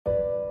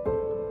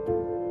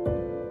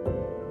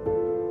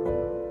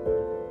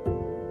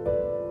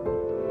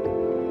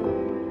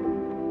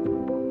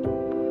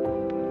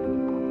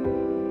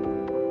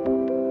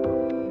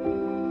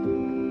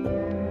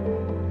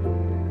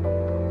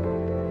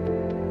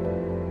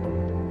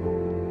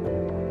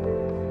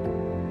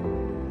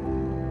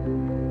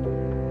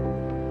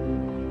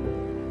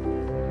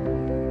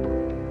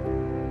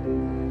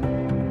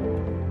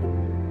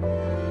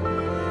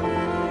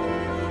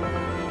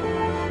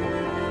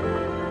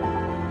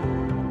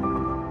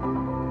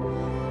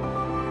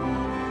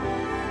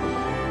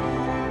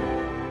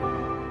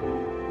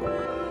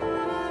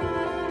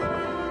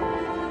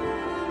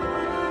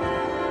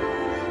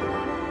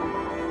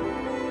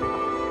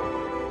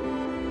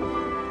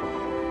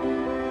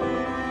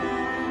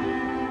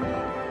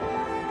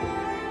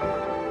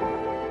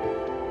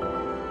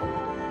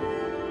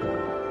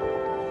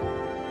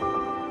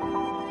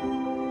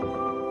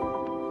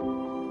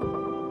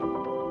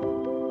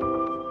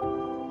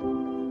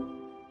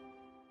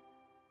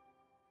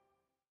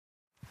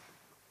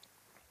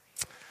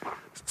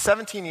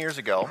17 years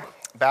ago,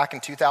 back in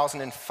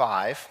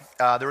 2005,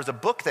 there was a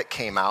book that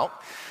came out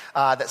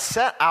that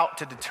set out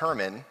to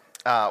determine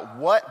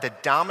what the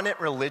dominant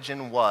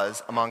religion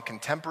was among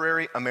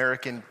contemporary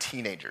American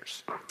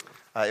teenagers.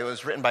 It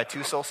was written by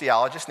two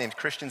sociologists named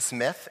Christian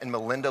Smith and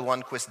Melinda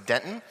Lundquist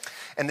Denton.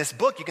 And this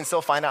book, you can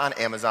still find it on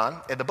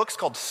Amazon. And the book's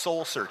called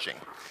Soul Searching.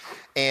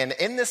 And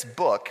in this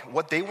book,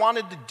 what they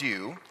wanted to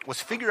do was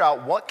figure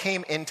out what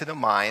came into the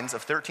minds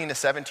of 13 to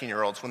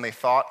 17-year-olds when they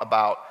thought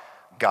about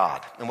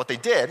God. And what they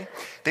did,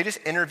 they just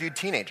interviewed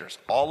teenagers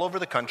all over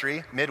the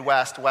country,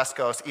 Midwest, West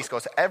Coast, East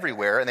Coast,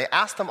 everywhere, and they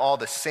asked them all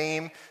the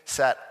same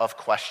set of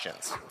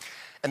questions.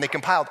 And they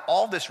compiled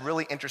all this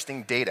really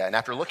interesting data. And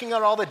after looking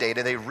at all the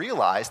data, they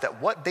realized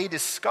that what they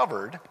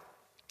discovered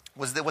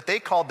was that what they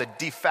called the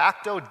de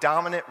facto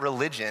dominant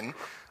religion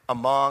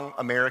among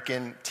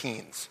American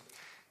teens.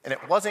 And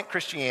it wasn't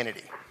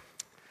Christianity.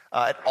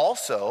 It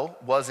also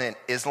wasn't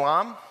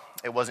Islam.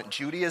 It wasn't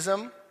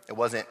Judaism. It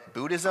wasn't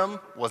Buddhism.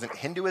 It wasn't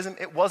Hinduism.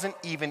 It wasn't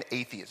even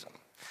atheism.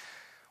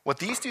 What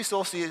these two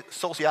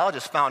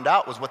sociologists found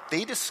out was what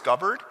they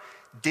discovered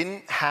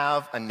didn't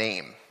have a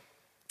name.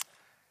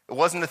 It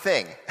wasn't a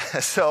thing.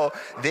 So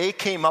they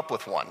came up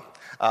with one.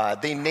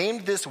 They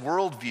named this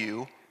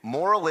worldview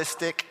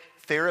moralistic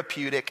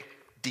therapeutic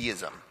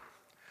deism.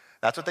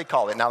 That's what they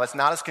call it. Now, it's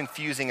not as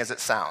confusing as it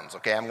sounds,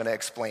 okay? I'm going to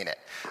explain it.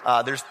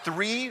 There's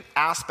three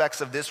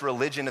aspects of this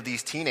religion of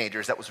these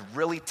teenagers that was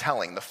really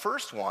telling. The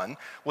first one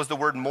was the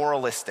word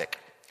moralistic.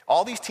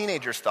 All these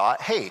teenagers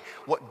thought, hey,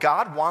 what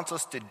God wants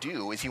us to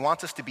do is he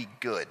wants us to be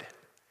good.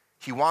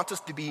 He wants us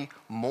to be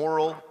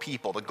moral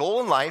people. The goal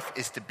in life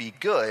is to be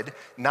good,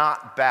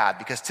 not bad,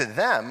 because to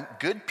them,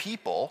 good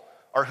people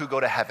are who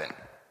go to heaven,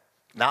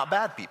 not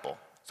bad people.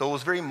 So it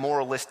was very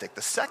moralistic.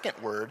 The second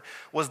word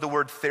was the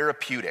word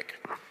therapeutic.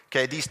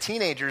 Okay, these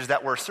teenagers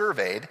that were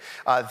surveyed,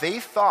 they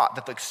thought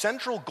that the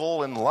central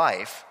goal in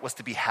life was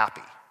to be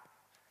happy,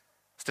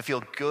 was to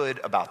feel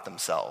good about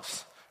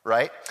themselves,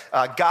 right?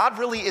 God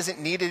really isn't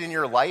needed in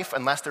your life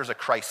unless there's a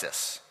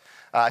crisis.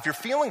 If you're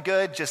feeling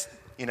good, just,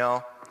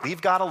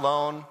 leave God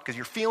alone because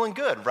you're feeling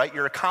good, right?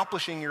 You're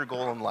accomplishing your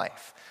goal in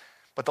life.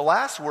 But the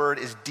last word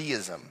is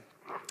deism.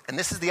 And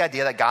this is the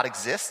idea that God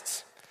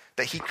exists,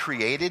 that he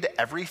created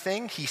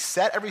everything, he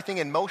set everything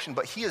in motion,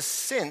 but he has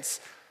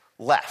since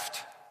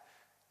left.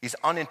 He's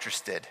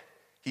uninterested.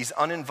 He's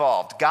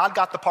uninvolved. God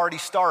got the party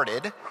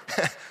started,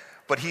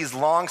 but he's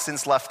long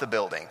since left the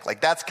building.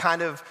 Like, that's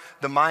kind of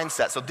the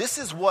mindset. So this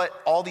is what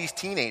all these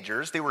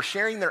teenagers, they were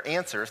sharing their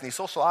answers, and these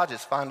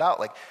sociologists found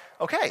out,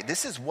 okay,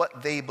 this is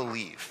what they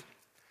believe.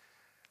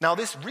 Now,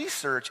 this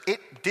research,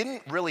 it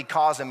didn't really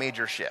cause a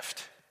major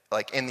shift,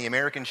 like in the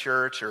American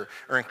church or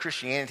in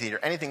Christianity or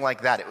anything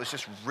like that. It was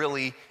just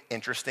really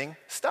interesting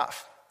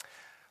stuff.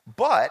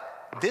 But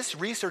this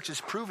research has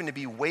proven to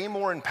be way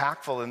more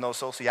impactful than those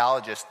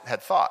sociologists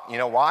had thought. You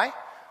know why?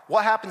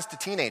 What happens to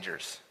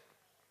teenagers?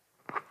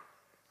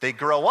 They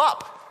grow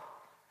up.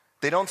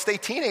 They don't stay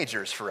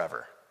teenagers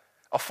forever.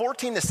 A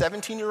 14 to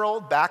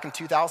 17-year-old back in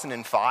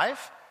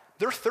 2005,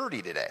 they're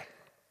 30 today.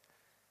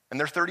 And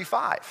they're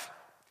 35.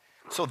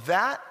 So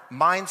that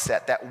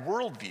mindset, that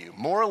worldview,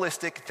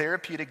 moralistic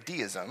therapeutic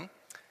deism,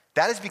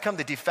 that has become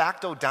the de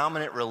facto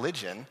dominant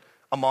religion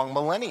among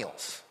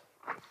millennials.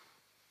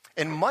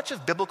 And much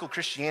of biblical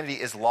Christianity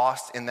is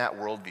lost in that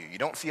worldview. You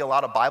don't see a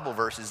lot of Bible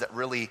verses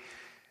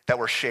that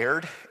were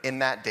shared in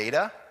that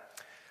data.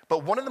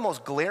 But one of the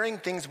most glaring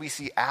things we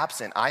see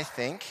absent, I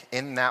think,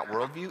 in that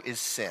worldview is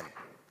sin.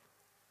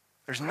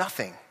 There's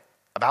nothing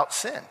about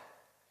sin.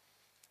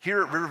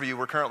 Here at Riverview,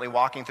 we're currently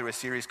walking through a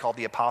series called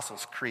the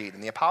Apostles' Creed.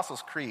 And the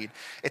Apostles' Creed,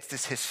 it's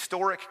this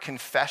historic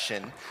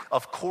confession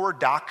of core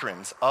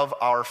doctrines of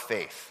our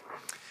faith.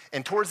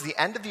 And towards the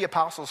end of the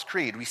Apostles'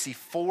 Creed, we see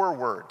four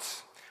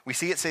words. We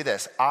see it say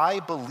this: I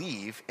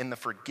believe in the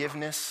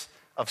forgiveness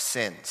of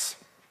sins.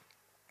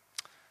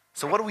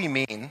 So what do we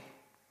mean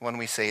when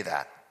we say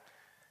that?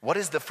 What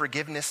is the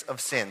forgiveness of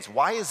sins?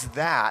 Why is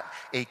that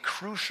a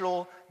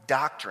crucial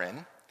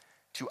doctrine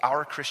to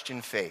our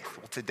Christian faith?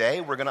 Well, today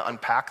we're going to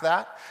unpack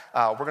that.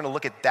 We're going to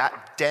look at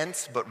that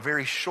dense but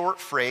very short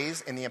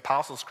phrase in the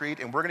Apostles' Creed,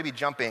 and we're going to be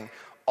jumping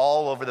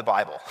all over the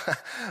Bible.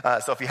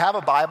 So if you have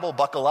a Bible,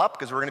 buckle up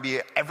because we're going to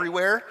be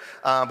everywhere.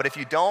 But if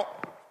you don't,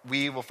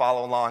 we will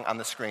follow along on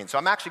the screen. So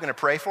I'm actually going to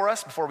pray for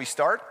us before we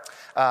start,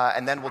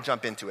 and then we'll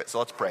jump into it. So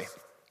let's pray.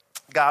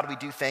 God, we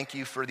do thank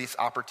you for this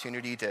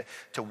opportunity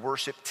to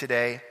worship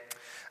today.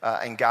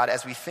 And God,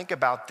 as we think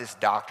about this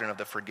doctrine of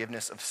the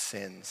forgiveness of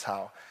sins,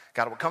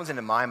 God, what comes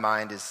into my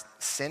mind is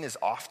sin is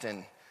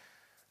often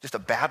just a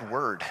bad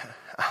word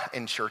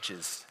in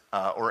churches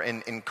or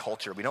in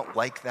culture. We don't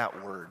like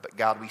that word, but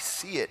God, we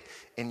see it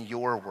in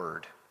your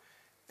word.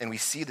 And we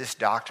see this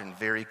doctrine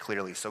very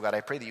clearly. So God,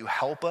 I pray that you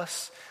help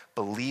us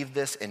believe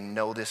this and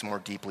know this more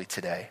deeply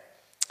today.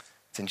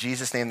 It's in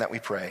Jesus' name that we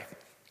pray.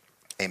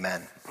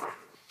 Amen.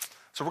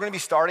 So So we're going to be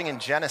starting in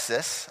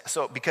Genesis.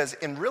 Because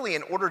in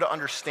order to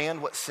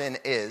understand what sin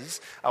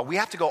is, we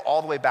have to go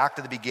all the way back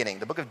to the beginning.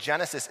 The book of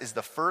Genesis is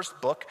the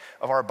first book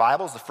of our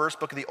Bibles, the first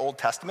book of the Old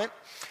Testament.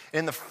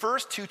 In the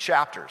first 2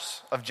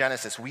 chapters of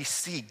Genesis, we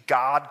see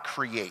God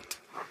create.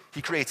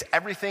 He creates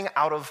everything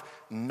out of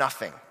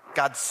nothing.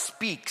 God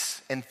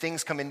speaks and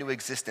things come into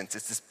existence.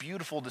 It's this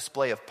beautiful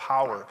display of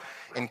power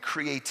and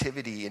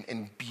creativity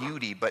and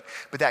beauty, but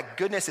that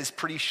goodness is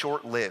pretty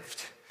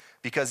short-lived.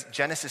 Because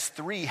Genesis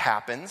 3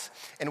 happens,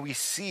 and we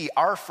see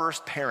our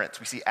first parents,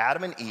 we see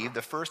Adam and Eve,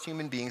 the first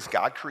human beings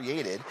God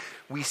created,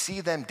 we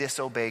see them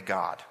disobey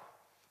God.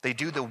 They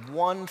do the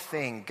one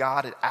thing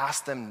God had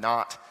asked them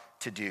not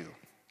to do.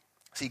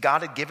 See,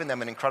 God had given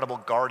them an incredible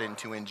garden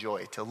to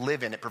enjoy, to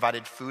live in. It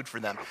provided food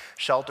for them,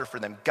 shelter for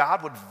them.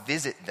 God would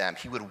visit them.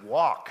 He would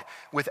walk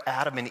with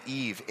Adam and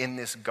Eve in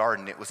this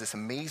garden. It was this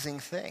amazing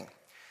thing.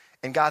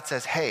 And God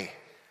says, hey,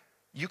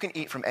 you can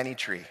eat from any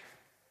tree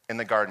in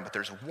the garden, but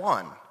there's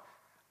one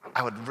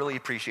I would really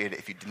appreciate it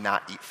if you did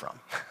not eat from.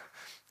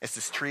 It's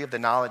this tree of the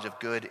knowledge of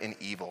good and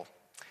evil.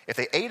 If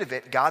they ate of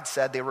it, God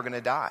said they were going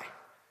to die.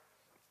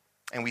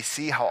 And we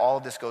see how all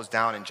of this goes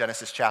down in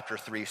Genesis chapter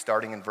 3,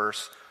 starting in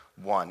verse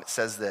 1. It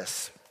says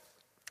this: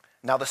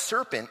 Now the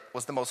serpent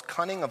was the most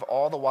cunning of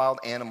all the wild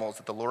animals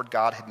that the Lord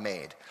God had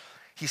made.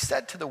 He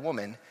said to the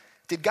woman,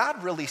 did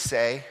God really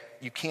say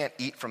you can't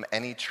eat from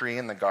any tree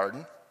in the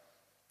garden?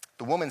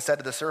 The woman said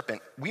to the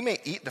serpent, we may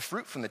eat the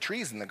fruit from the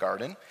trees in the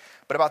garden,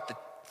 but about the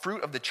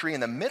fruit of the tree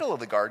in the middle of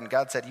the garden,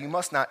 God said, you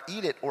must not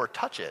eat it or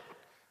touch it,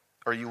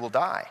 or you will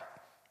die.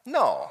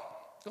 No,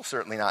 you'll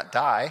certainly not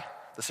die,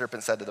 the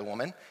serpent said to the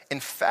woman. In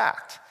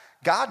fact,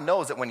 God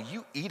knows that when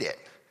you eat it,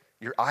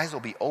 your eyes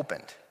will be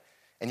opened,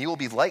 and you will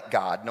be like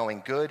God,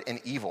 knowing good and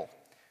evil.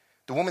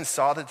 The woman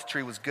saw that the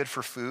tree was good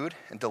for food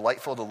and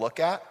delightful to look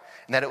at,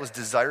 and that it was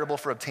desirable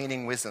for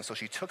obtaining wisdom. So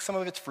she took some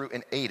of its fruit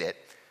and ate it.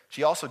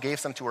 She also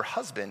gave some to her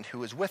husband who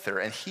was with her,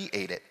 and he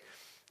ate it.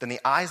 Then the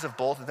eyes of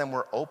both of them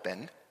were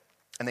opened,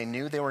 and they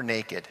knew they were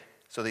naked.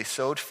 So they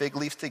sewed fig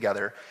leaves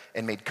together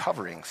and made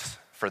coverings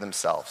for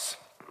themselves.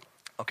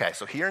 Okay,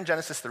 so here in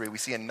Genesis 3, we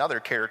see another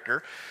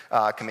character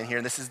come in here,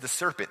 and this is the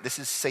serpent. This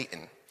is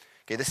Satan.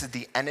 Okay, this is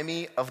the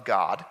enemy of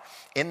God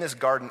in this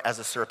garden as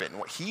a serpent. And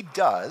what he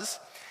does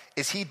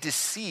is he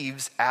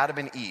deceives Adam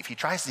and Eve. He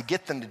tries to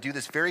get them to do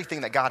this very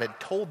thing that God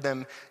had told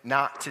them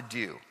not to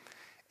do.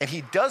 And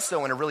he does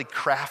so in a really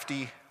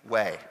crafty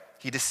way.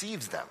 He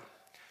deceives them.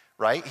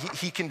 Right?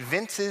 He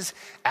convinces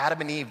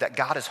Adam and Eve that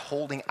God is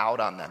holding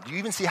out on them. Do you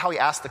even see how he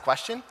asked the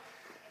question?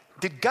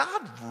 Did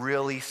God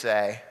really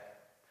say?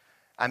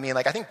 I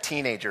think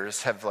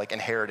teenagers have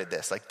inherited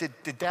this.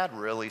 Did dad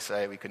really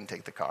say we couldn't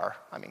take the car?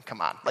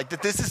 Come on.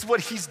 This is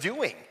what he's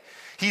doing.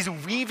 He's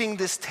weaving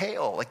this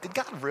tale. Did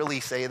God really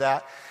say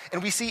that?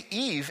 And we see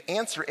Eve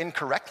answer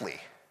incorrectly.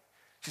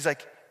 She's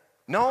like,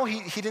 no,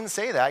 he didn't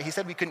say that. He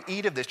said we couldn't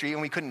eat of this tree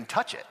and we couldn't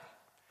touch it.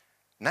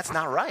 And that's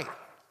not right.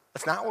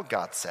 That's not what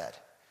God said.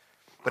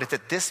 But it's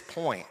at this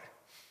point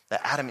that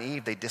Adam and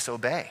Eve, they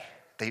disobey.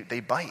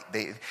 They bite.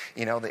 They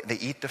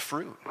eat the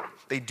fruit.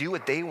 They do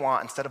what they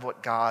want instead of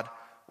what God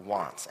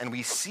wants. And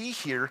we see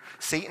here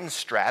Satan's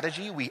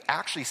strategy. We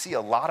actually see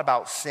a lot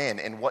about sin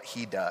and what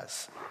he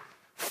does.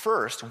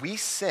 First, we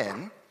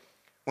sin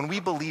when we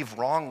believe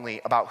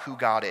wrongly about who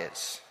God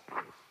is.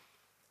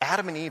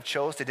 Adam and Eve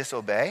chose to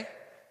disobey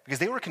because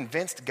they were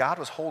convinced God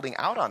was holding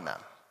out on them.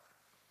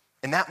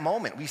 In that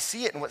moment, we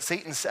see it in what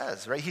Satan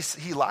says, right?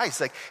 He lies.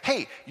 He's like,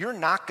 hey, you're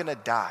not going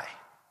to die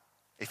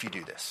if you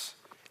do this.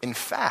 In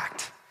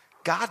fact,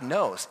 God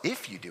knows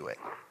if you do it,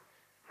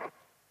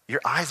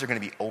 your eyes are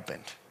going to be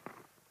opened.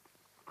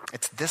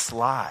 It's this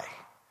lie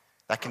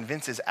that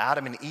convinces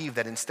Adam and Eve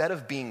that instead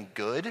of being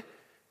good,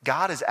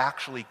 God is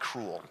actually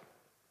cruel.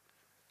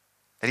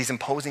 That he's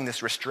imposing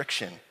this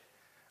restriction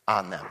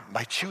on them.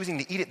 By choosing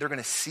to eat it, they're going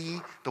to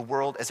see the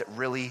world as it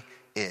really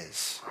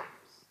is.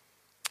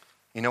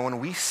 When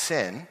we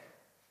sin,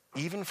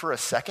 even for a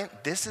second,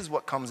 this is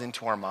what comes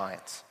into our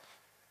minds.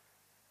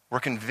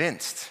 We're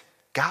convinced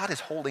God is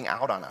holding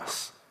out on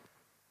us.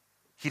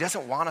 He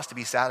doesn't want us to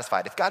be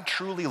satisfied. If God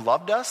truly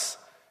loved us,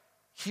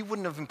 he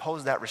wouldn't have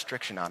imposed that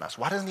restriction on us.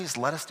 Why doesn't he just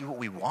let us do what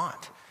we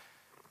want?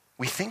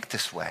 We think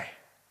this way.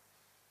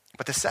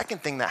 But the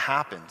second thing that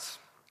happens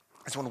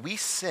is when we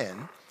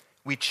sin,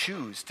 we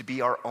choose to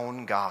be our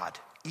own God,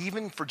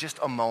 even for just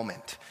a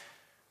moment.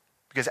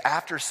 Because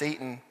after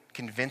Satan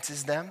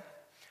convinces them,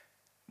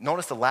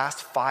 notice the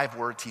last 5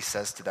 words he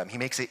says to them. He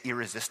makes it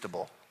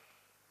irresistible.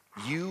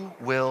 You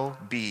will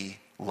be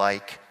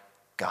like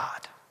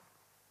God.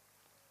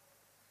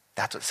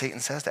 That's what Satan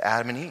says to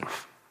Adam and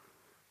Eve.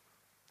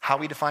 How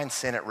we define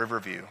sin at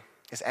Riverview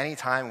is any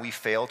time we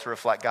fail to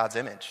reflect God's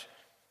image.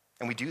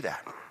 And we do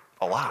that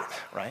a lot,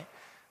 right?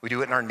 We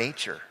do it in our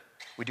nature.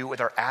 We do it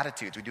with our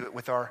attitudes. We do it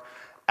with our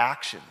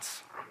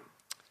actions.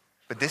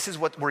 But this is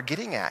what we're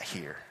getting at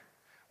here.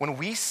 When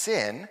we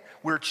sin,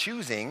 we're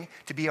choosing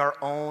to be our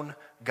own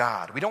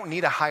God. We don't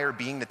need a higher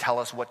being to tell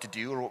us what to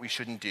do or what we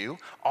shouldn't do.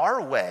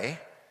 Our way,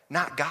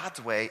 not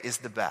God's way, is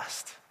the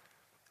best.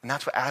 And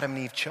that's what Adam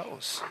and Eve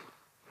chose.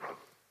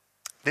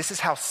 This is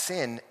how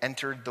sin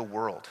entered the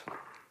world,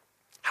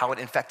 how it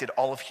infected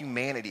all of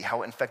humanity,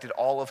 how it infected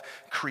all of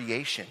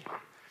creation.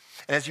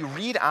 And as you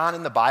read on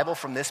in the Bible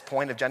from this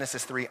point of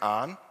Genesis 3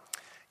 on,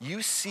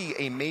 you see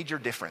a major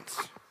difference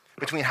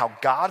between how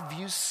God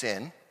views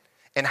sin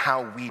and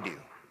how we do.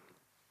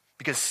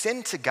 Because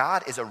sin to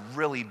God is a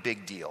really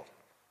big deal.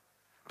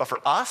 But for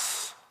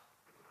us,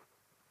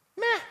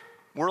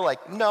 we're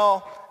like,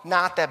 no,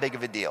 not that big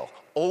of a deal,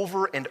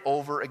 over and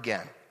over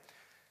again.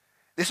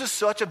 This is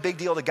such a big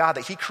deal to God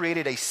that he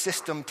created a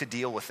system to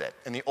deal with it.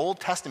 In the Old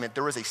Testament,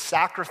 there was a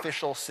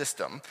sacrificial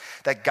system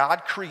that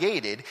God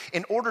created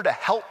in order to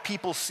help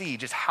people see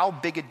just how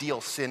big a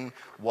deal sin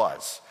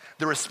was.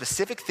 There were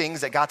specific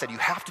things that God said, you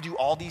have to do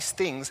all these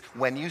things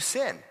when you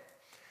sin.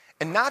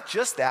 And not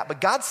just that, but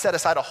God set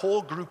aside a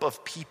whole group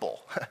of people.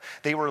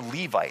 They were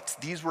Levites.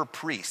 These were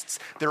priests.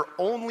 Their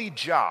only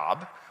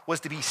job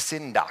was to be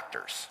sin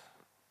doctors.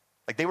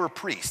 Like, they were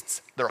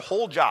priests. Their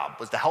whole job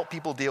was to help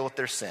people deal with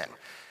their sin.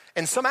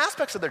 And some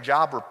aspects of their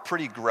job were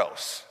pretty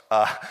gross.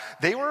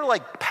 They were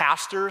like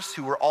pastors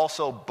who were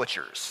also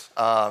butchers.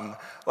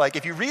 Like,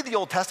 if you read the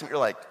Old Testament, you're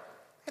like,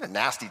 they had a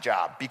nasty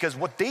job. Because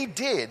what they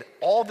did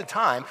all the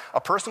time,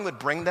 a person would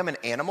bring them an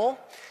animal,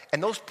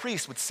 and those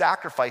priests would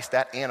sacrifice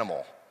that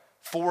animal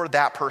for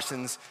that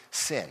person's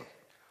sin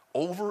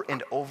over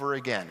and over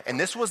again. And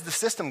this was the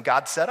system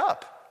God set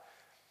up,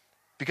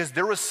 because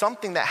there was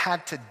something that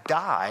had to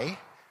die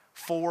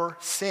for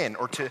sin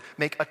or to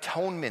make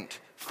atonement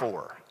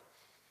for.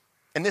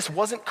 And this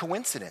wasn't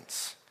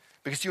coincidence,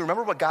 because do you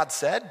remember what God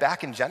said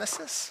back in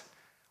Genesis?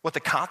 What the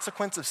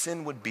consequence of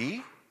sin would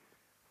be?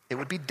 It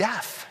would be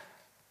death.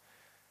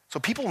 So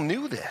people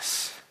knew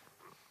this.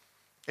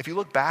 If you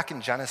look back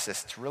in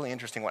Genesis, it's really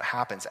interesting what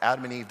happens.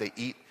 Adam and Eve, they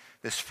eat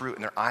this fruit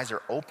and their eyes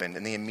are opened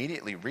and they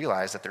immediately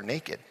realize that they're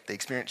naked. They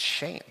experience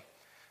shame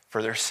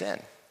for their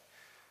sin.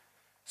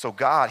 So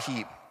God,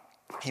 he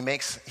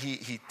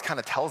kind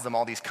of tells them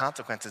all these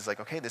consequences, like,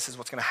 okay, this is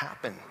what's going to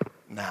happen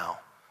now.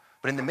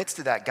 But in the midst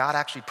of that, God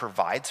actually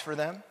provides for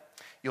them.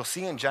 You'll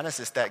see in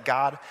Genesis that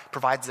God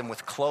provides them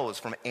with clothes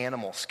from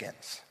animal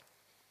skins.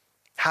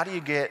 How do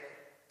you get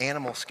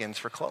animal skins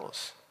for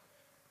clothes?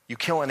 You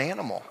kill an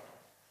animal.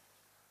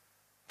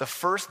 The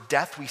first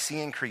death we see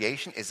in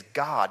creation is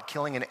God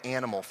killing an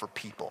animal for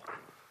people.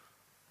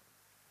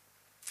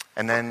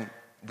 And then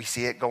we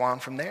see it go on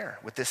from there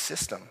with this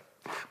system.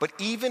 But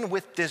even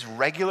with this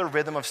regular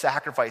rhythm of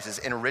sacrifices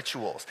and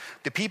rituals,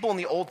 the people in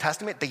the Old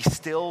Testament, they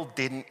still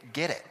didn't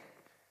get it.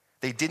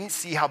 They didn't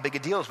see how big a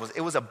deal this was.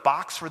 It was a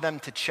box for them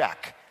to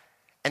check,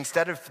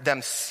 instead of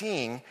them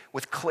seeing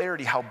with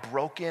clarity how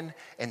broken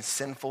and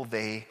sinful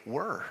they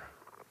were.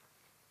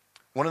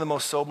 One of the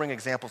most sobering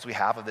examples we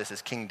have of this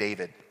is King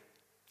David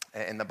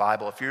in the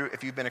Bible.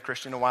 If you've been a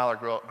Christian a while or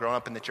grown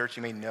up in the church,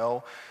 you may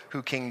know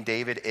who King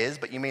David is,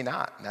 but you may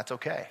not, and that's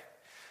okay.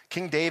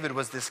 King David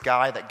was this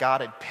guy that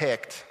God had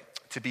picked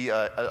to be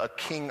a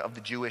king of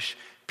the Jewish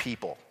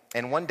people.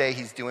 And one day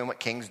he's doing what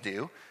kings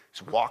do.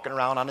 He's walking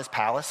around on his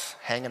palace,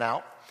 hanging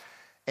out,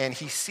 and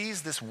he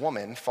sees this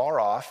woman far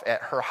off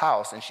at her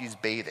house, and she's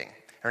bathing.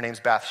 Her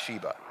name's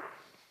Bathsheba.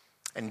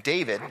 And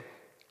David,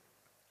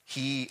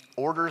 he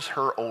orders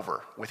her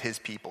over with his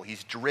people.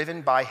 He's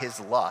driven by his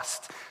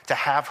lust to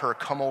have her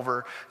come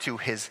over to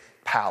his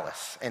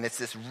palace. And it's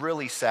this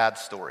really sad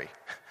story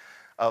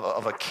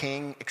of a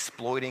king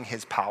exploiting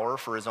his power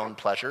for his own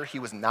pleasure. He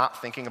was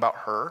not thinking about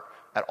her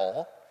at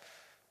all.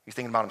 He was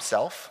thinking about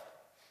himself.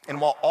 And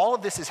while all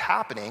of this is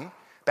happening,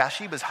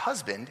 Bathsheba's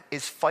husband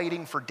is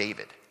fighting for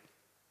David.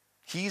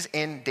 He's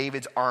in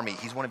David's army.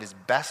 He's one of his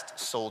best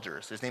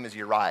soldiers. His name is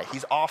Uriah.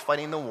 He's off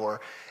fighting the war,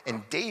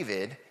 and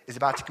David is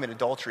about to commit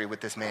adultery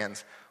with this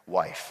man's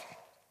wife.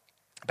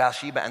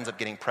 Bathsheba ends up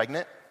getting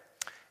pregnant,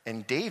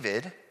 and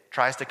David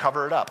tries to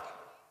cover it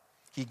up.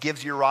 He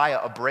gives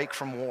Uriah a break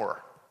from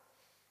war.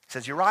 He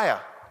says,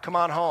 Uriah, come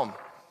on home.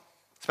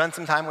 Spend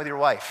some time with your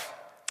wife.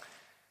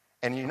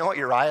 And you know what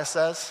Uriah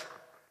says?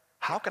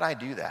 How could I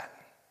do that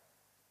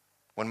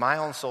when my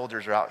own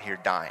soldiers are out here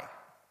dying,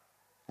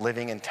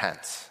 living in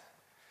tents?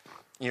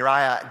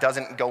 Uriah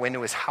doesn't go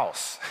into his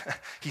house.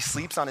 He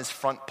sleeps on his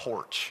front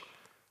porch.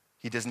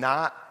 He does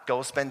not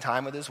go spend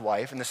time with his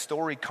wife. And the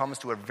story comes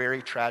to a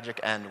very tragic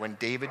end when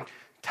David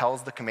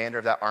tells the commander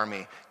of that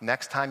army,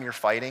 next time you're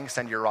fighting,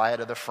 send Uriah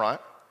to the front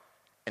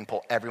and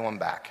pull everyone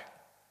back.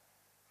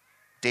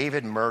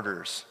 David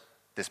murders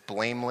this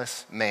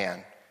blameless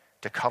man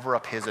to cover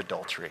up his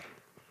adultery.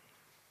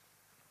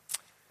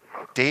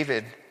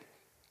 David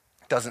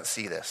doesn't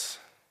see this.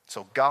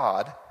 So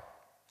God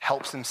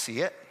helps him see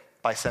it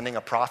by sending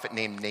a prophet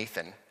named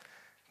Nathan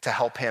to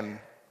help him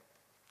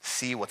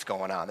see what's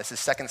going on. This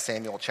is 2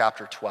 Samuel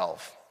chapter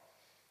 12.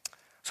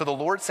 So the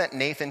Lord sent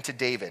Nathan to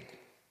David.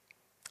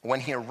 When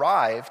he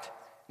arrived,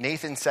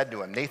 Nathan said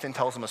to him, Nathan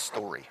tells him a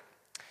story.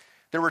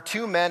 There were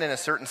two men in a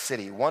certain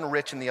city, one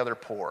rich and the other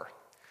poor.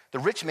 The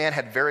rich man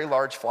had very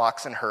large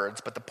flocks and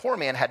herds, but the poor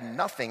man had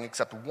nothing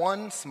except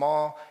one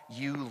small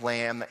ewe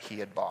lamb that he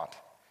had bought.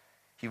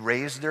 He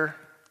raised her,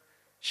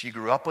 she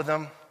grew up with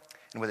him,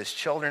 and with his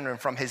children, and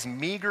from his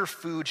meager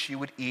food she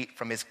would eat,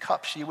 from his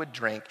cup she would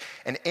drink,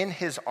 and in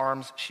his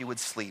arms she would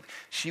sleep.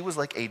 She was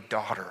like a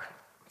daughter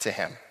to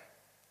him.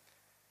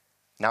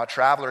 Now a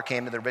traveler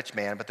came to the rich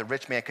man, but the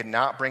rich man could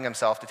not bring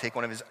himself to take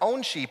one of his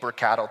own sheep or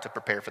cattle to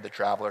prepare for the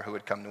traveler who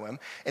had come to him.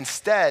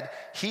 Instead,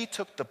 he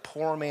took the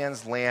poor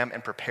man's lamb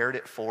and prepared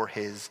it for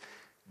his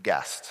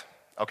guest.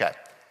 Okay,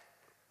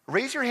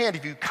 raise your hand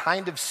if you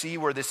kind of see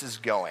where this is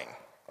going,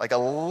 like a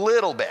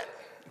little bit.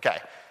 Okay,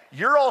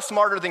 you're all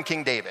smarter than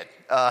King David.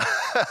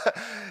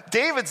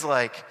 David's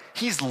like,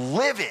 he's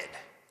livid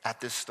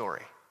at this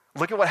story.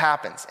 Look at what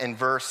happens in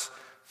verse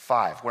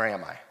 5. Where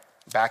am I?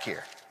 Back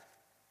here.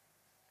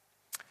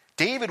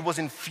 David was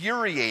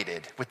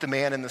infuriated with the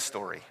man in the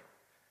story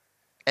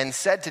and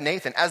said to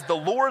Nathan, "As the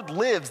Lord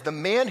lives, the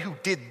man who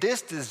did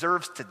this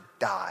deserves to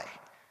die.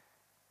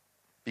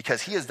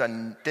 Because he has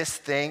done this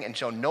thing and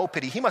shown no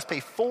pity. He must pay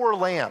 4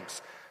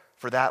 lambs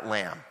for that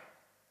lamb."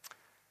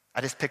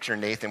 I just picture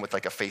Nathan with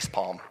like a face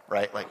palm,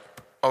 right? Like,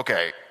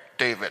 okay,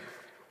 David,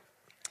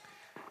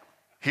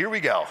 here we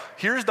go.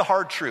 Here's the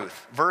hard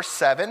truth. Verse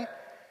 7,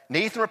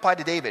 Nathan replied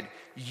to David,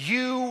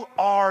 "You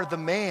are the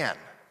man.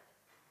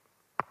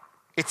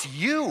 It's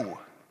you.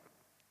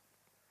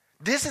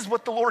 This is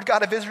what the Lord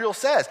God of Israel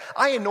says.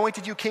 I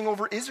anointed you king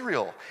over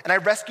Israel, and I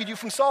rescued you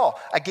from Saul.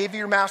 I gave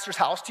your master's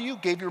house to you,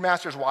 gave your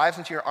master's wives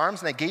into your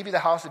arms, and I gave you the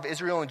house of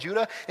Israel and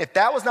Judah. If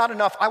that was not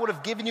enough, I would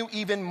have given you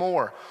even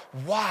more.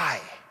 Why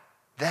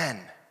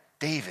then,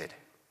 David,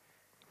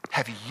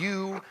 have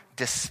you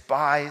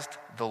despised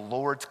the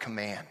Lord's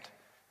command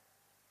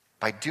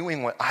by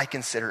doing what I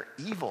consider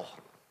evil?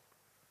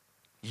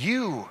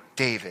 You,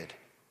 David,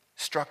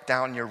 struck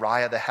down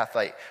Uriah the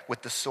Hittite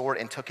with the sword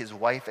and took his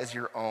wife as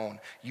your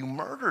own. You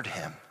murdered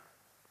him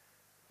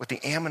with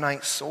the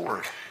Ammonite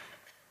sword."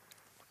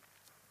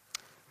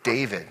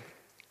 David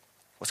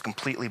was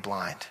completely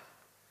blind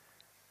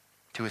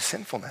to his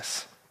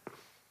sinfulness.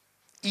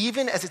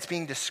 Even as it's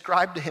being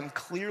described to him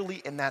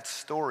clearly in that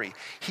story,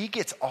 he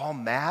gets all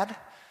mad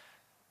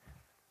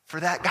for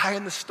that guy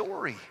in the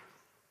story.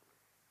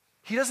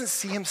 He doesn't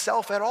see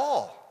himself at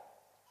all.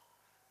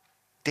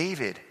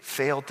 David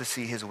failed to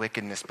see his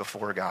wickedness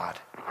before God.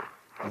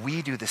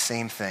 We do the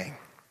same thing,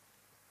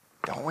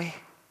 don't we?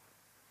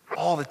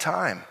 All the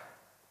time.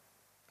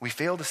 We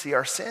fail to see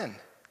our sin.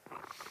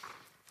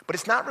 But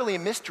it's not really a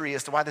mystery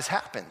as to why this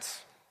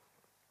happens.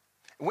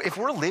 If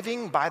we're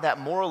living by that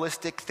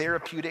moralistic,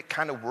 therapeutic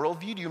kind of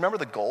worldview, do you remember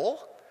the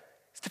goal?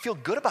 It's to feel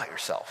good about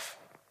yourself.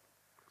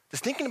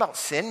 Does thinking about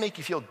sin make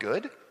you feel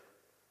good?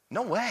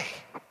 No way.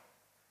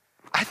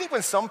 I think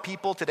when some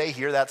people today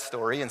hear that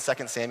story in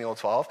 2 Samuel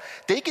 12,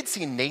 they could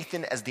see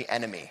Nathan as the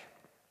enemy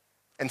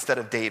instead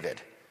of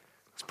David.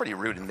 It's pretty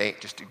rude of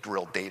Nate just to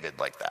grill David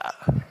like that.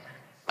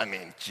 I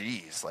mean,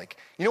 geez, like,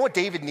 you know what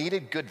David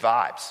needed? Good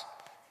vibes.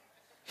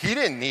 He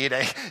didn't need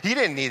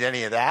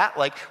any of that.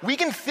 Like, we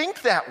can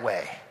think that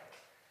way.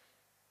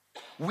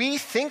 We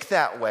think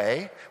that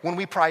way when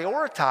we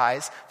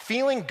prioritize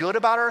feeling good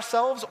about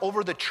ourselves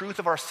over the truth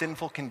of our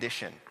sinful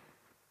condition.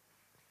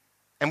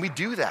 And we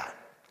do that.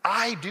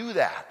 I do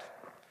that.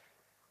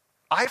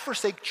 I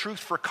forsake truth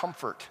for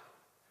comfort.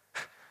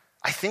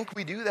 I think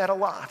we do that a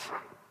lot.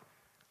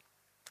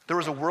 There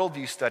was a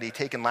worldview study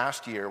taken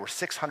last year where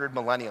 600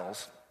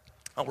 millennials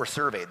were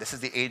surveyed. This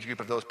is the age group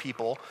of those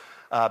people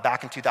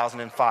back in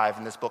 2005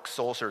 in this book,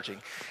 Soul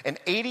Searching. And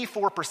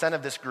 84%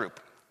 of this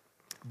group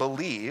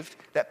believed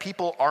that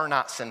people are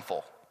not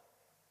sinful.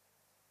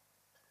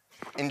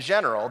 In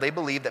general, they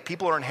believe that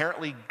people are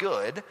inherently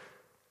good,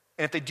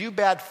 and if they do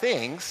bad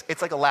things,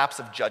 it's like a lapse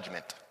of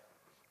judgment.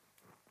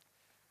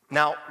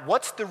 Now,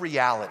 what's the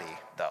reality,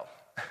 though?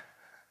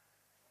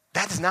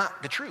 That is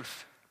not the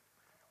truth.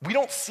 We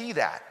don't see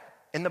that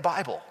in the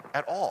Bible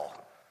at all.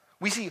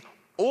 We see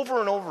over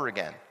and over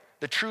again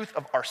the truth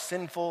of our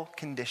sinful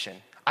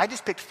condition. I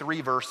just picked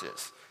 3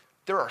 verses.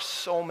 There are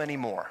so many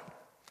more.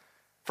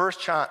 1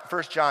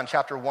 John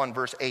chapter 1,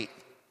 verse 8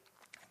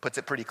 puts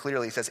it pretty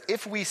clearly. It says,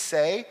 "If we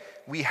say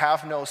we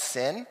have no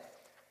sin,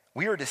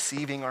 we are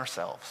deceiving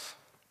ourselves.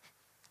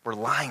 We're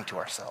lying to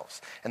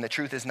ourselves, and the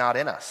truth is not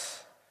in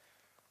us."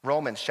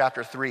 Romans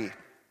chapter 3,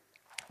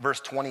 verse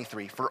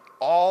 23, "For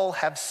all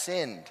have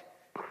sinned,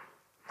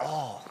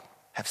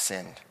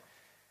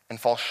 and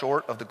fall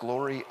short of the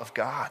glory of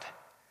God."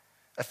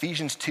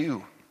 Ephesians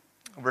 2,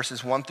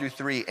 verses 1 through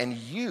 3, "And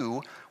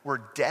you were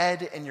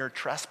dead in your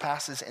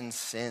trespasses and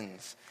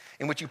sins,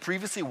 in which you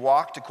previously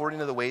walked according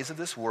to the ways of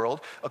this world,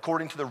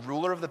 according to the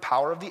ruler of the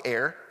power of the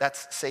air,"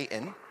 that's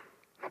Satan,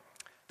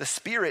 "the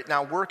spirit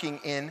now working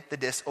in the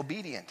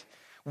disobedient.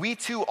 We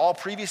too all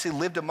previously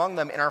lived among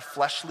them in our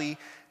fleshly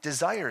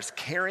desires,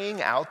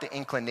 carrying out the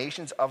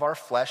inclinations of our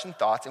flesh and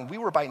thoughts, and we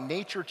were by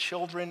nature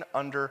children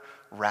under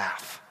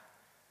wrath,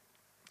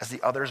 as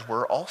the others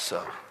were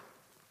also."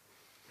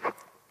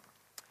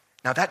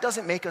 Now that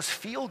doesn't make us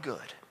feel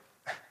good,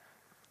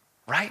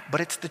 right?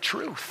 But it's the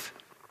truth.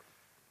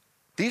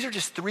 These are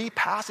just 3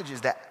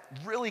 passages that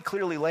really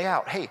clearly lay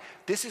out, hey,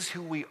 this is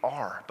who we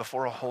are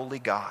before a holy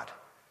God.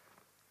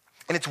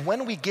 And it's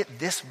when we get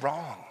this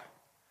wrong,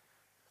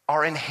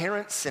 our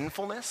inherent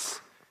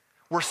sinfulness,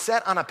 we're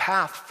set on a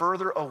path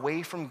further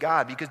away from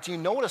God. Because do you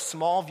know what a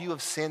small view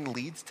of sin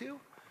leads to?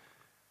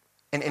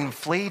 An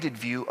inflated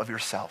view of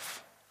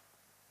yourself.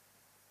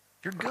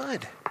 You're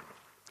good.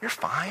 You're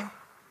fine.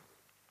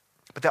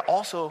 But that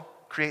also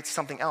creates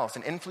something else,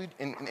 an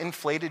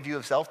inflated view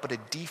of self, but a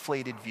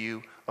deflated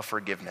view of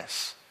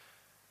forgiveness.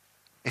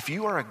 If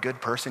you are a good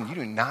person, you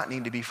do not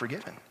need to be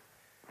forgiven.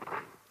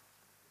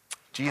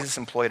 Jesus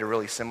employed a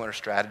really similar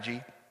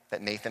strategy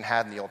that Nathan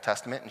had in the Old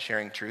Testament in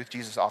sharing truth.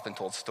 Jesus often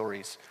told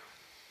stories.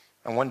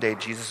 And one day,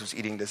 Jesus was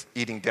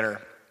eating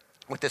dinner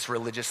with this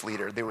religious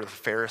leader. They were the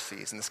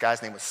Pharisees, and this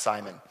guy's name was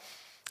Simon.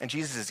 And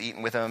Jesus is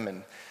eating with him,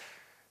 and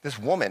this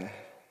woman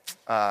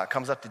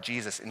comes up to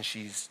Jesus, and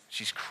she's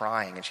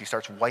crying, and she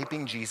starts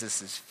wiping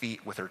Jesus'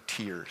 feet with her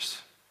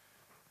tears.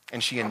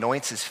 And she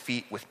anoints his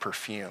feet with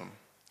perfume.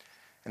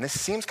 And this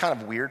seems kind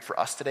of weird for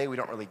us today. We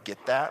don't really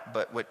get that.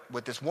 But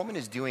what this woman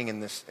is doing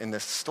in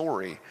this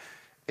story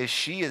is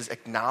she is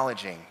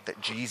acknowledging that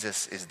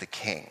Jesus is the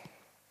king.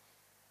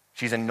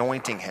 She's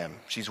anointing him.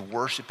 She's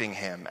worshiping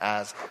him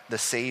as the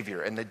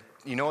Savior. And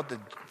you know what the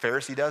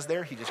Pharisee does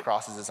there? He just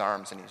crosses his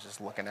arms and he's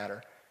just looking at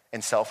her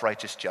in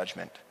self-righteous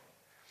judgment.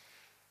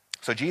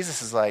 So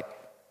Jesus is like,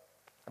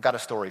 I've got a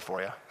story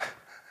for you.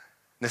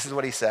 This is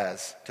what he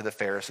says to the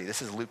Pharisee.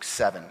 This is Luke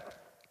 7,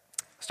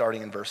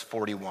 starting in verse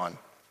 41.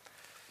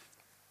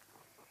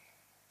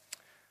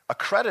 A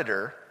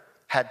creditor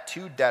had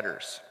 2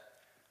 debtors.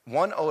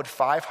 One owed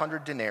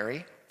 500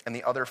 denarii and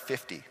the other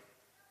 50.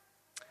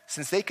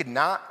 Since they could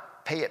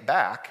not pay it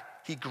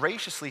back, he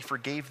graciously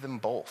forgave them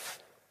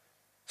both.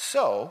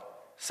 So,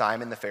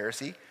 Simon the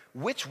Pharisee,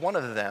 which one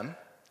of them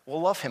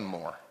will love him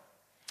more?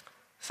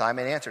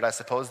 Simon answered, I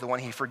suppose the one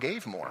he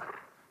forgave more.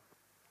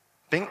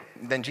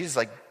 Then Jesus is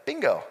like,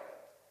 bingo,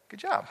 good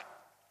job.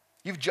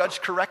 You've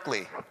judged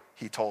correctly,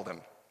 he told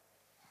him.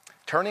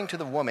 Turning to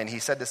the woman, he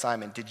said to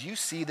Simon, did you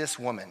see this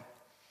woman?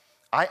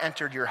 I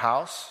entered your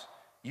house.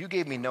 You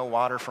gave me no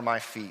water for my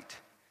feet,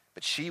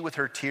 but she with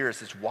her tears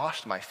has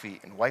washed my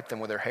feet and wiped them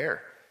with her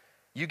hair.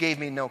 You gave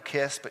me no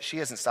kiss, but she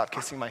hasn't stopped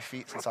kissing my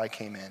feet since I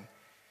came in.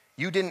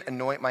 You didn't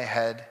anoint my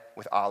head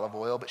with olive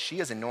oil, but she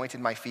has anointed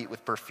my feet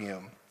with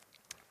perfume.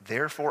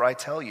 Therefore, I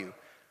tell you,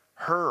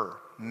 her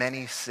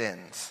many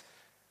sins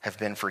have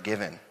been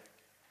forgiven.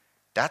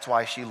 That's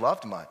why she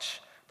loved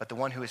much, but the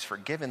one who is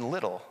forgiven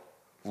little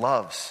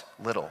loves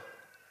little.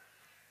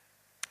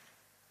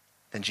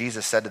 Then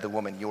Jesus said to the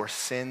woman, your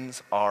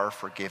sins are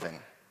forgiven.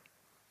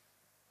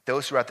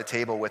 Those who were at the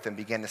table with him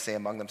began to say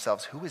among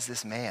themselves, who is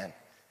this man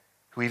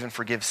who even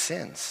forgives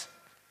sins?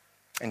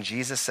 And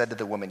Jesus said to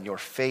the woman, your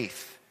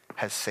faith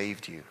has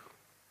saved you.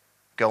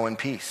 Go in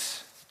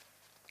peace.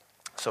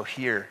 So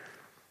here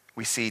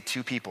we see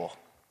 2 people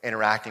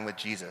interacting with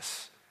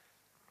Jesus,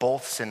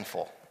 both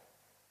sinful,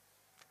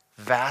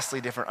 vastly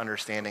different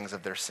understandings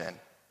of their sin.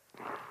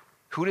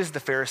 Who does the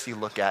Pharisee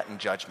look at in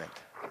judgment?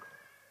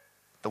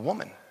 The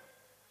woman.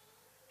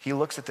 He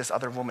looks at this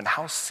other woman.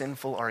 How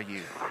sinful are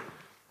you?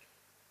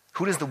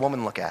 Who does the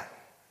woman look at?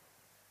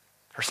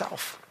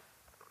 Herself.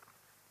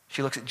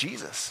 She looks at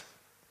Jesus.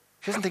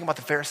 She doesn't think about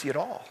the Pharisee at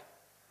all.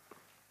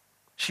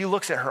 She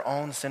looks at her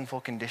own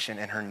sinful condition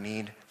and her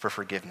need for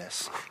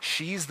forgiveness.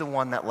 She's the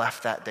one that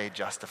left that day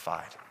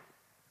justified,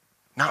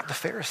 not the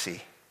Pharisee.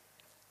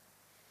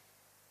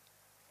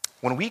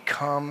 When we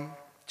come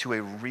to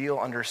a real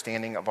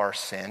understanding of our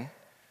sin,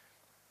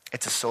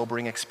 it's a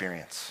sobering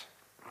experience.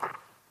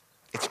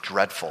 It's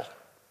dreadful.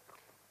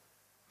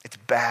 It's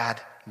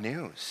bad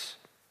news.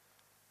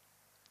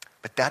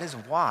 But that is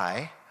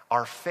why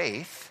our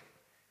faith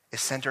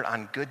is centered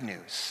on good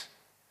news.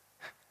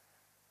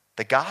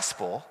 The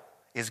gospel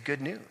is good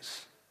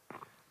news.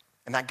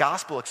 And that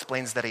gospel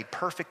explains that a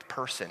perfect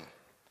person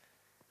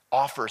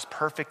offers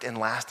perfect and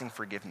lasting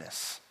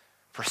forgiveness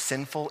for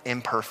sinful,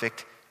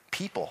 imperfect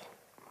people.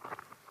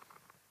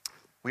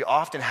 We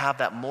often have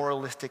that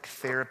moralistic,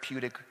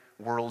 therapeutic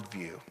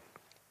worldview,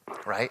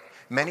 right?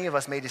 Many of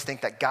us may just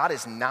think that God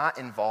is not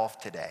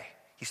involved today.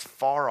 He's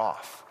far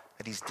off,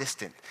 that he's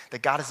distant,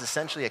 that God is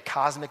essentially a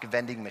cosmic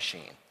vending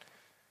machine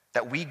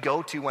that we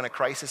go to when a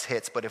crisis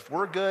hits, but if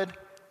we're good,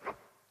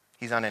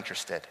 he's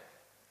uninterested.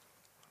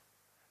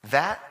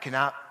 That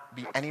cannot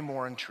be any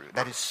more untrue.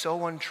 That is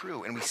so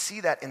untrue, and we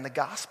see that in the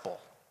gospel.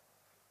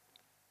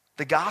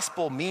 The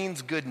gospel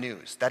means good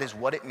news. That is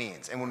what it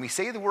means. And when we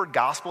say the word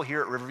gospel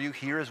here at Riverview,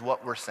 here is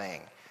what we're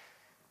saying.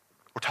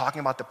 We're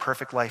talking about the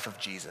perfect life of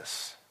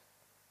Jesus.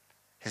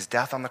 His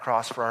death on the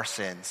cross for our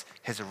sins,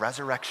 his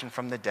resurrection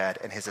from the dead,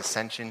 and his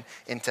ascension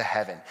into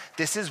heaven.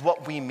 This is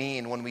what we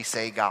mean when we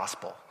say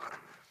gospel.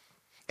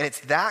 And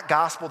it's that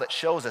gospel that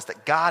shows us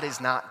that God is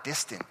not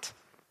distant.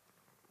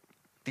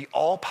 The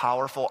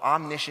all-powerful,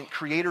 omniscient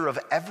creator of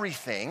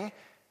everything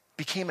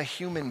became a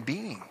human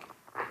being.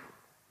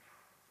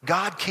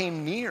 God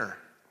came near.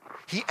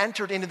 He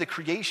entered into the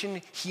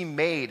creation he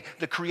made,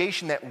 the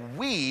creation that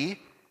we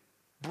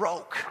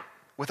broke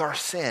with our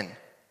sin.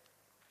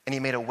 And he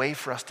made a way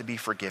for us to be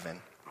forgiven.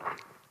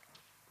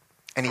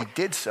 And he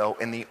did so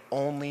in the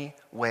only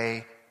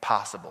way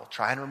possible.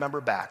 Try and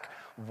remember back.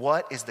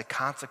 What is the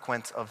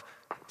consequence of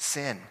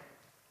sin?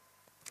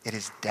 It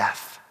is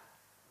death.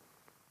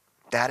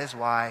 That is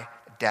why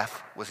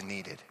death was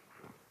needed.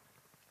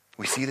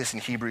 We see this in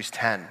Hebrews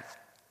 10.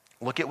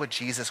 Look at what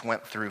Jesus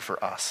went through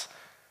for us.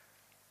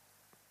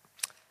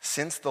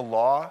 Since the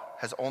law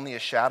has only a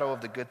shadow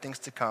of the good things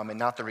to come and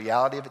not the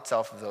reality of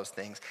itself of those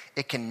things,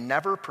 it can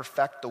never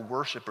perfect the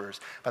worshipers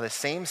by the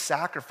same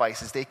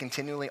sacrifices they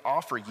continually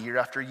offer year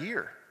after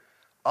year.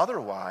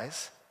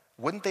 Otherwise,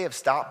 wouldn't they have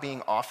stopped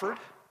being offered?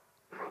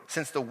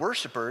 Since the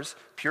worshipers,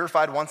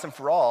 purified once and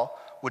for all,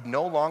 would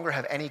no longer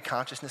have any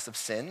consciousness of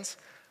sins,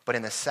 but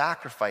in the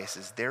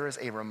sacrifices there is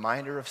a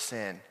reminder of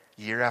sin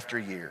year after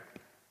year.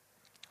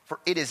 For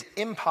it is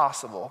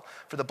impossible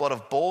for the blood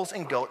of bulls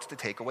and goats to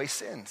take away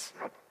sins.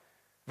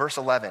 Verse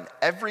 11,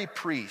 every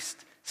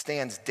priest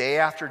stands day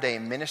after day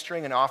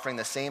ministering and offering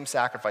the same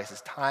sacrifices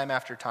time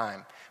after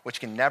time, which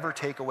can never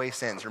take away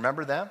sins.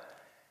 Remember them?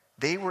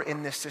 They were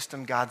in this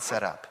system God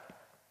set up.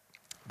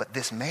 But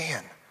this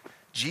man,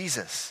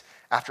 Jesus,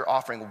 after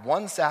offering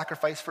one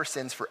sacrifice for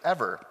sins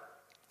forever,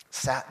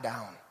 sat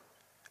down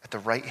at the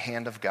right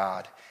hand of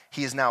God.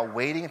 He is now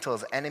waiting until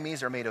his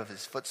enemies are made of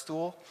his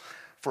footstool.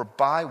 For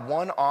by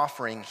one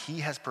offering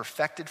he has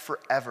perfected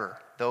forever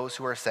those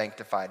who are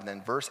sanctified. And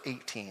then verse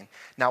 18,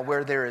 now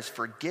where there is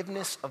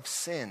forgiveness of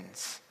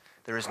sins,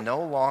 there is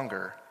no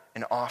longer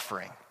an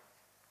offering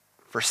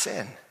for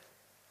sin.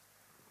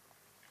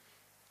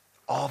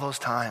 All those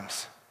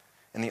times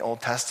in the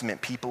Old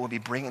Testament, people would be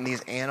bringing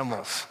these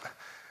animals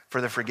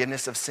for the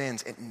forgiveness of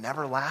sins. It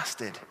never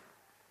lasted.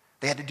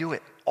 They had to do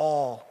it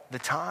all the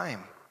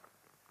time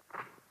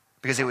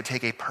because it would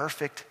take a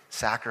perfect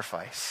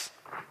sacrifice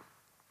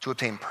to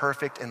obtain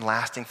perfect and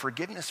lasting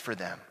forgiveness for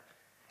them.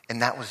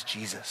 And that was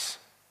Jesus.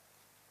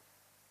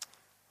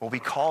 Well, we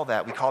call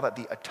that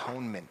the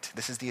atonement.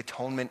 This is the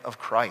atonement of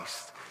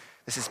Christ.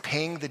 This is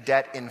paying the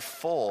debt in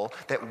full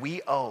that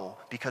we owe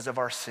because of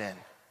our sin.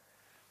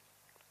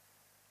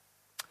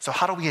 So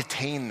how do we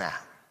attain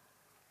that?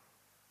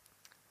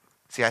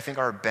 See, I think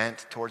our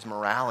bent towards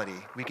morality,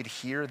 we could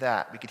hear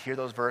that. We could hear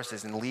those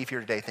verses and leave here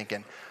today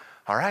thinking,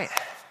 all right,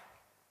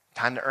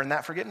 time to earn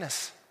that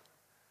forgiveness.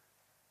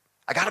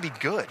 I got to be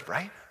good,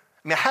 right?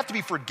 I mean, I have to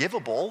be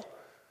forgivable.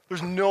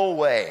 There's no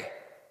way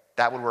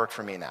that would work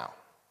for me now.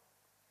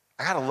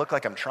 I got to look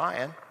like I'm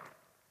trying.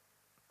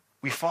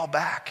 We fall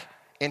back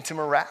into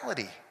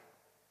morality.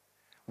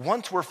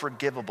 Once we're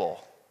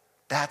forgivable,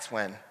 that's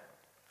when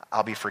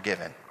I'll be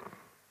forgiven.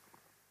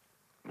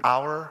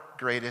 Our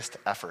greatest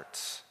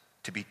efforts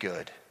to be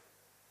good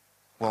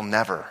will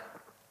never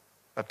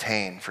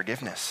obtain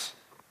forgiveness.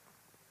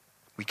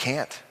 We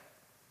can't.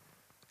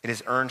 It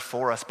is earned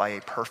for us by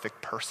a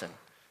perfect person,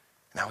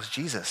 and that was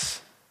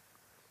Jesus.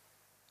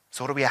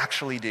 So what do we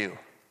actually do?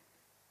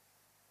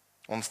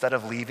 Well, instead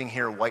of leaving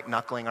here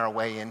white-knuckling our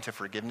way into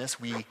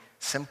forgiveness, we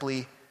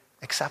simply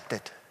accept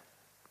it.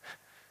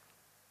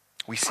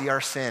 We see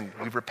our sin,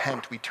 we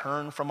repent, we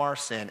turn from our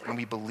sin, and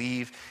we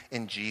believe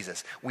in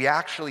Jesus. We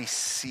actually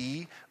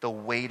see the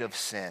weight of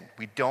sin.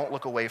 We don't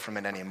look away from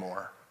it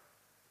anymore.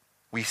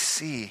 We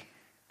see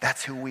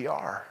that's who we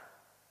are.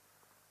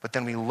 But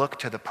then we look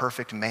to the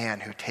perfect man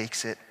who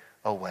takes it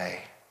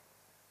away.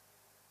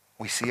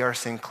 We see our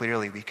sin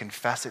clearly, we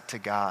confess it to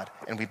God,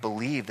 and we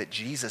believe that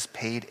Jesus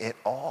paid it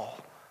all.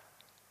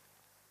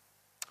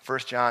 1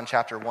 John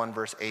chapter 1,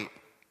 verse 8,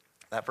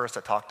 that verse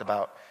I talked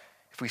about,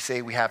 if we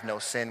say we have no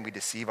sin, we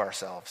deceive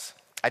ourselves.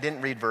 I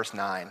didn't read verse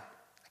 9. I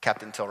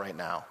kept it until right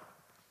now.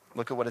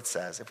 Look at what it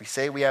says. If we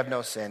say we have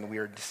no sin, we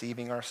are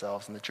deceiving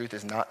ourselves, and the truth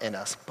is not in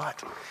us.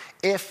 But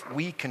if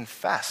we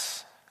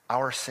confess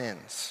our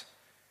sins,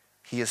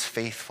 he is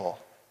faithful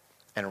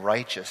and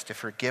righteous to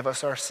forgive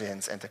us our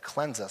sins and to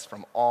cleanse us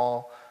from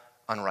all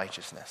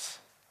unrighteousness.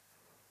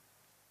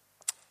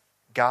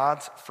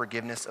 God's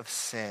forgiveness of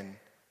sin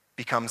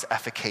becomes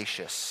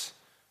efficacious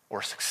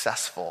or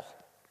successful.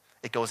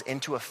 It goes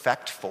into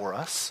effect for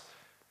us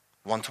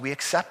once we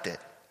accept it.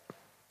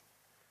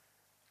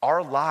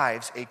 Our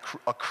lives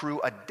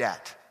accrue a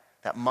debt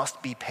that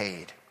must be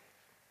paid.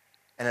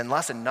 And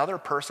unless another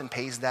person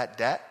pays that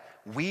debt,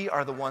 we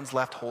are the ones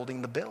left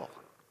holding the bill.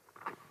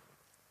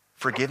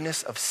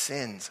 Forgiveness of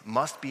sins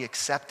must be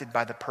accepted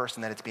by the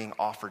person that it's being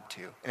offered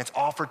to. And it's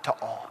offered to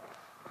all.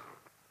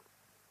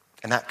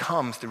 And that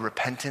comes through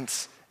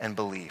repentance and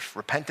belief.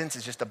 Repentance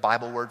is just a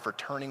Bible word for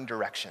turning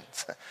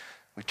directions.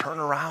 We turn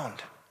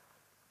around.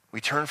 We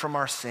turn from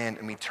our sin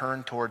and we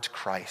turn towards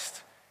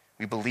Christ.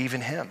 We believe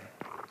in him.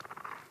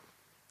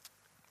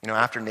 You know,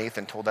 after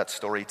Nathan told that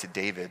story to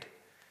David,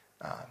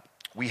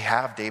 we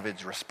have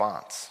David's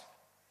response.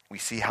 We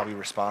see how he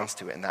responds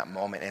to it in that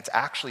moment. And it's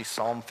actually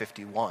Psalm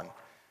 51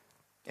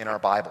 in our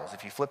Bibles.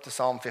 If you flip to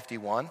Psalm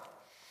 51,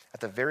 at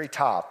the very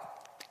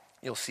top,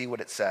 you'll see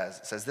what it says.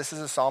 It says, this is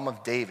a psalm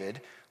of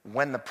David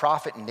when the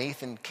prophet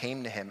Nathan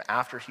came to him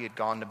after he had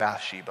gone to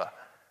Bathsheba.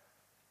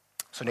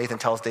 So Nathan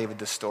tells David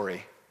this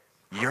story.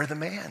 You're the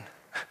man.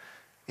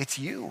 It's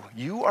you.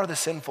 You are the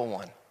sinful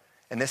one.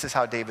 And this is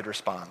how David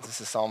responds. This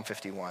is Psalm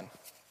 51.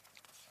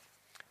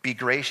 Be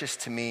gracious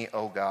to me,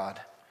 O God,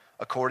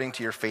 according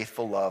to your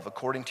faithful love,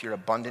 according to your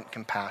abundant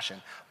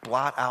compassion.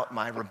 Blot out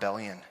my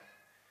rebellion.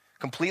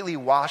 Completely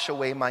wash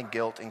away my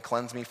guilt and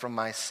cleanse me from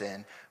my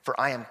sin, for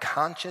I am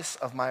conscious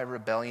of my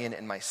rebellion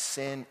and my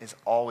sin is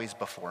always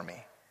before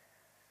me.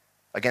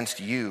 Against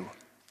you,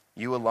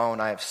 you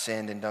alone I have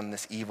sinned and done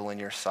this evil in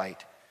your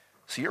sight.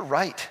 So you're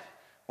right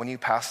when you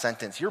pass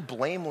sentence. You're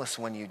blameless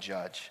when you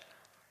judge.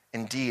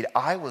 Indeed,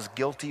 I was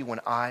guilty when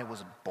I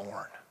was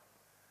born.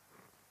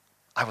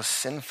 I was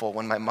sinful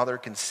when my mother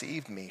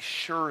conceived me.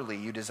 Surely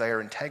you desire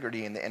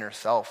integrity in the inner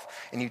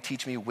self, and you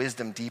teach me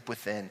wisdom deep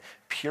within.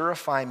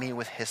 Purify me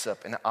with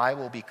hyssop, and I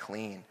will be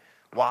clean.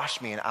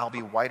 Wash me, and I'll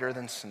be whiter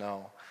than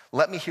snow.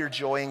 Let me hear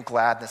joy and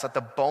gladness. Let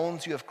the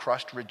bones you have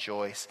crushed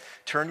rejoice.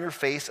 Turn your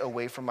face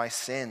away from my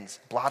sins.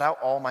 Blot out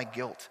all my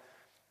guilt.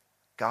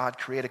 God,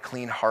 create a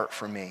clean heart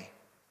for me.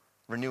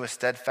 Renew a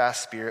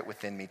steadfast spirit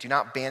within me. Do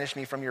not banish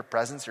me from your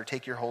presence or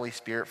take your Holy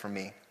Spirit from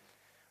me.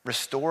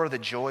 Restore the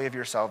joy of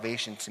your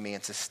salvation to me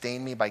and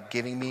sustain me by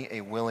giving me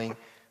a willing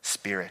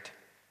spirit.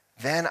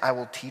 Then I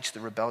will teach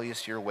the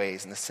rebellious your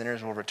ways and the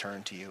sinners will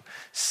return to you.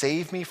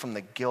 Save me from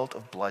the guilt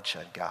of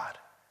bloodshed, God,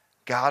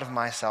 God of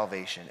my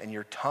salvation, and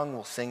your tongue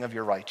will sing of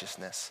your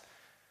righteousness.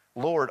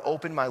 Lord,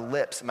 open my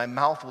lips and my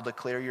mouth will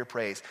declare your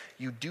praise.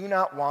 You do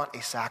not want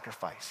a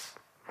sacrifice,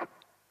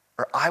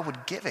 or I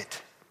would give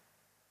it.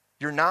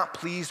 You're not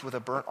pleased with a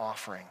burnt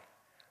offering.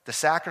 The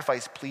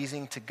sacrifice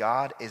pleasing to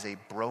God is a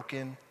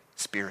broken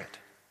spirit.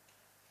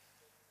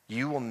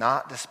 You will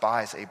not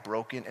despise a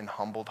broken and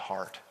humbled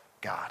heart,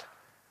 God.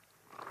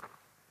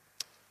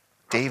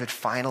 David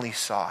finally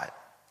saw it.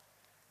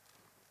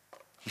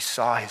 He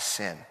saw his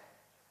sin.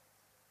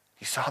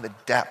 He saw the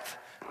depth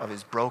of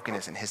his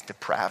brokenness and his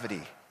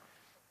depravity.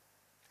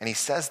 And he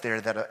says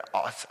there that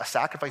a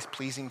sacrifice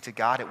pleasing to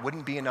God, it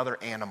wouldn't be another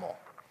animal.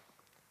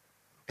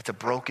 It's a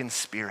broken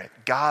spirit.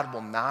 God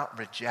will not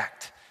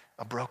reject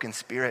a broken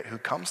spirit who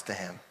comes to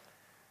him.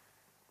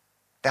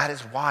 That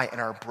is why in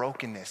our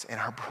brokenness, in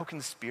our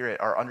broken spirit,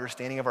 our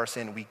understanding of our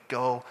sin, we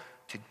go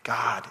to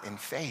God in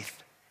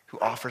faith, who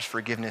offers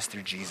forgiveness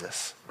through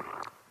Jesus.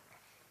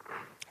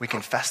 We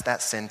confess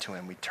that sin to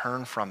him, we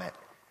turn from it,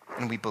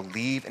 and we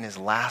believe in his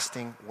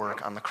lasting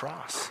work on the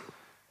cross.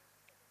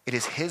 It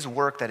is his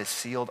work that has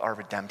sealed our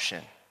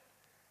redemption.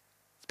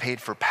 It's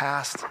paid for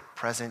past,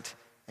 present,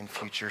 and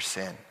future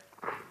sin.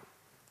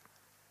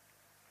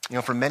 You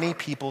know, for many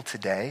people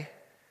today,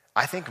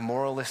 I think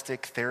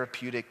moralistic,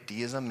 therapeutic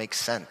deism makes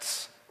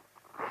sense.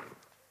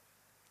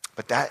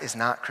 But that is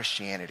not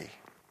Christianity.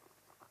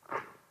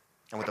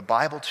 And what the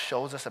Bible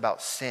shows us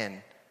about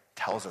sin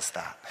tells us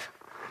that.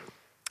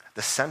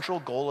 The central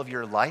goal of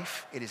your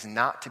life, it is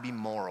not to be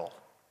moral.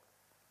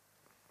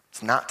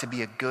 It's not to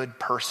be a good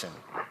person.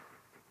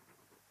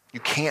 You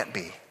can't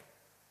be.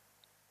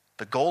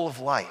 The goal of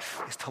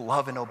life is to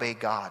love and obey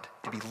God,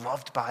 to be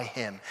loved by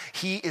him.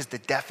 He is the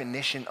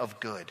definition of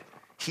good.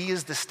 He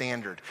is the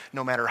standard.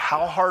 No matter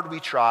how hard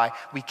we try,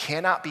 we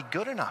cannot be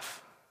good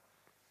enough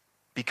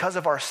because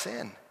of our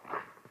sin.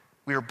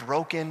 We are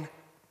broken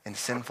and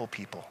sinful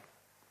people.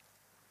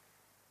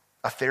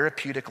 A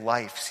therapeutic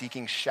life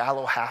seeking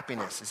shallow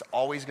happiness is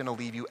always going to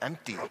leave you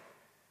empty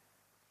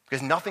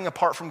because nothing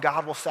apart from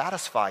God will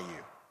satisfy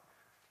you.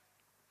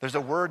 There's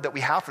a word that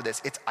we have for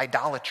this. It's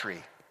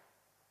idolatry.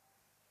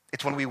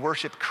 It's when we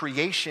worship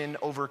creation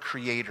over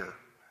creator.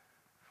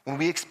 When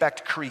we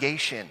expect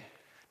creation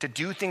to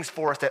do things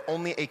for us that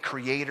only a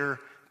creator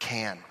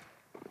can.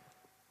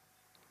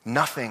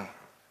 Nothing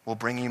will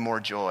bring you more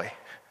joy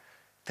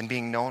than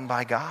being known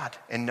by God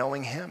and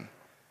knowing him.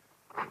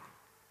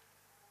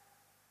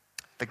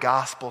 The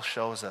gospel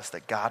shows us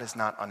that God is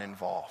not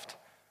uninvolved,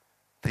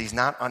 that he's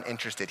not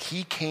uninterested.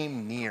 He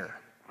came near.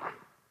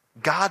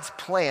 God's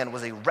plan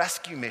was a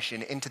rescue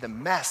mission into the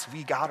mess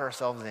we got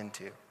ourselves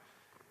into.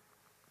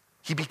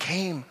 He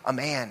became a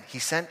man. He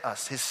sent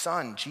us, his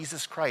son,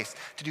 Jesus Christ,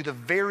 to do the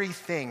very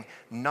thing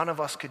none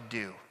of us could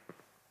do.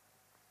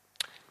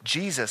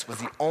 Jesus was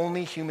the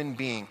only human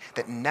being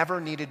that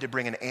never needed to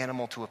bring an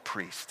animal to a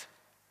priest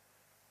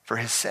for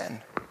his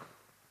sin.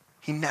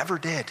 He never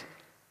did.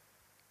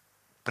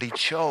 But he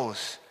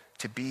chose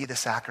to be the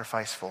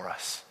sacrifice for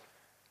us.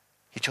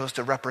 He chose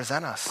to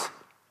represent us,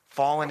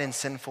 fallen and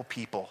sinful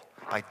people,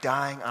 by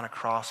dying on a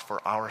cross for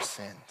our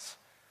sins.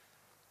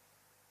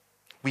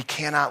 We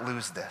cannot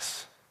lose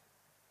this.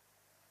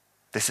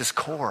 This is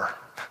core.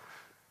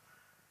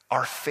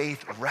 Our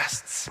faith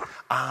rests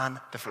on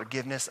the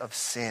forgiveness of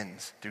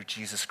sins through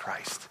Jesus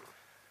Christ.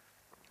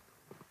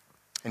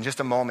 In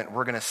just a moment,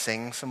 we're going to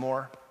sing some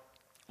more.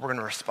 We're going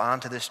to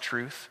respond to this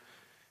truth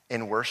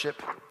in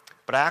worship.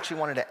 But I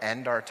actually wanted to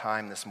end our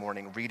time this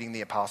morning reading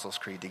the Apostles'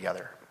 Creed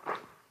together.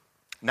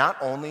 Not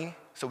only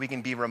so we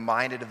can be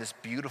reminded of this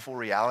beautiful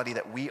reality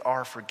that we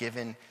are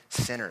forgiven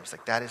sinners,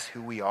 like that is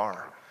who we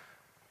are.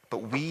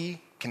 But we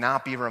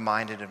cannot be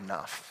reminded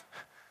enough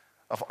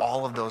of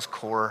all of those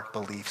core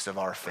beliefs of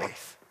our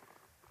faith.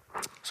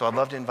 So I'd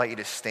love to invite you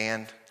to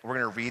stand. We're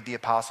going to read the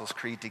Apostles'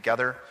 Creed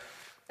together.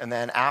 And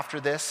then after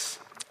this,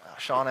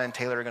 Shauna and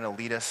Taylor are going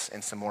to lead us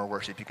in some more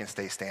worship. You can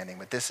stay standing.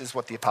 But this is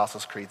what the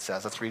Apostles' Creed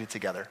says. Let's read it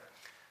together.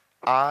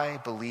 I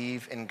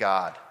believe in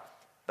God,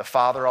 the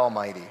Father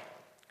Almighty,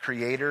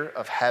 creator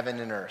of heaven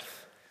and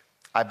earth.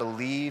 I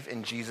believe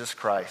in Jesus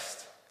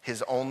Christ,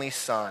 his only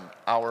Son,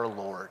 our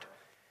Lord.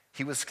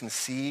 He was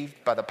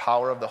conceived by the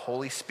power of the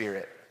Holy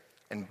Spirit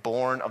and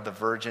born of the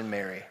Virgin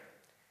Mary.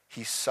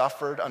 He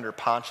suffered under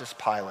Pontius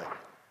Pilate,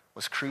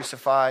 was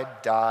crucified,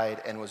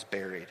 died, and was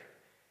buried.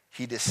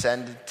 He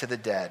descended to the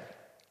dead.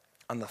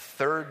 On the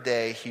third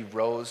day he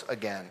rose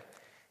again.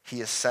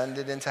 He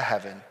ascended into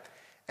heaven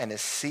and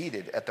is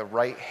seated at the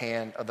right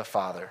hand of the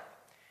Father.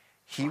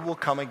 He will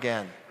come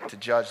again to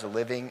judge the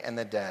living and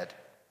the dead.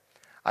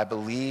 I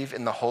believe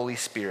in the Holy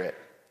Spirit,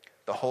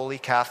 the Holy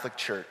Catholic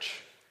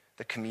Church,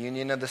 the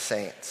communion of the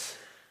saints,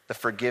 the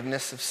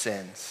forgiveness of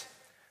sins,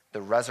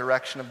 the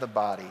resurrection of the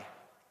body,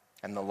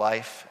 and the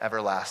life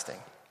everlasting.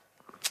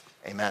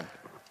 Amen.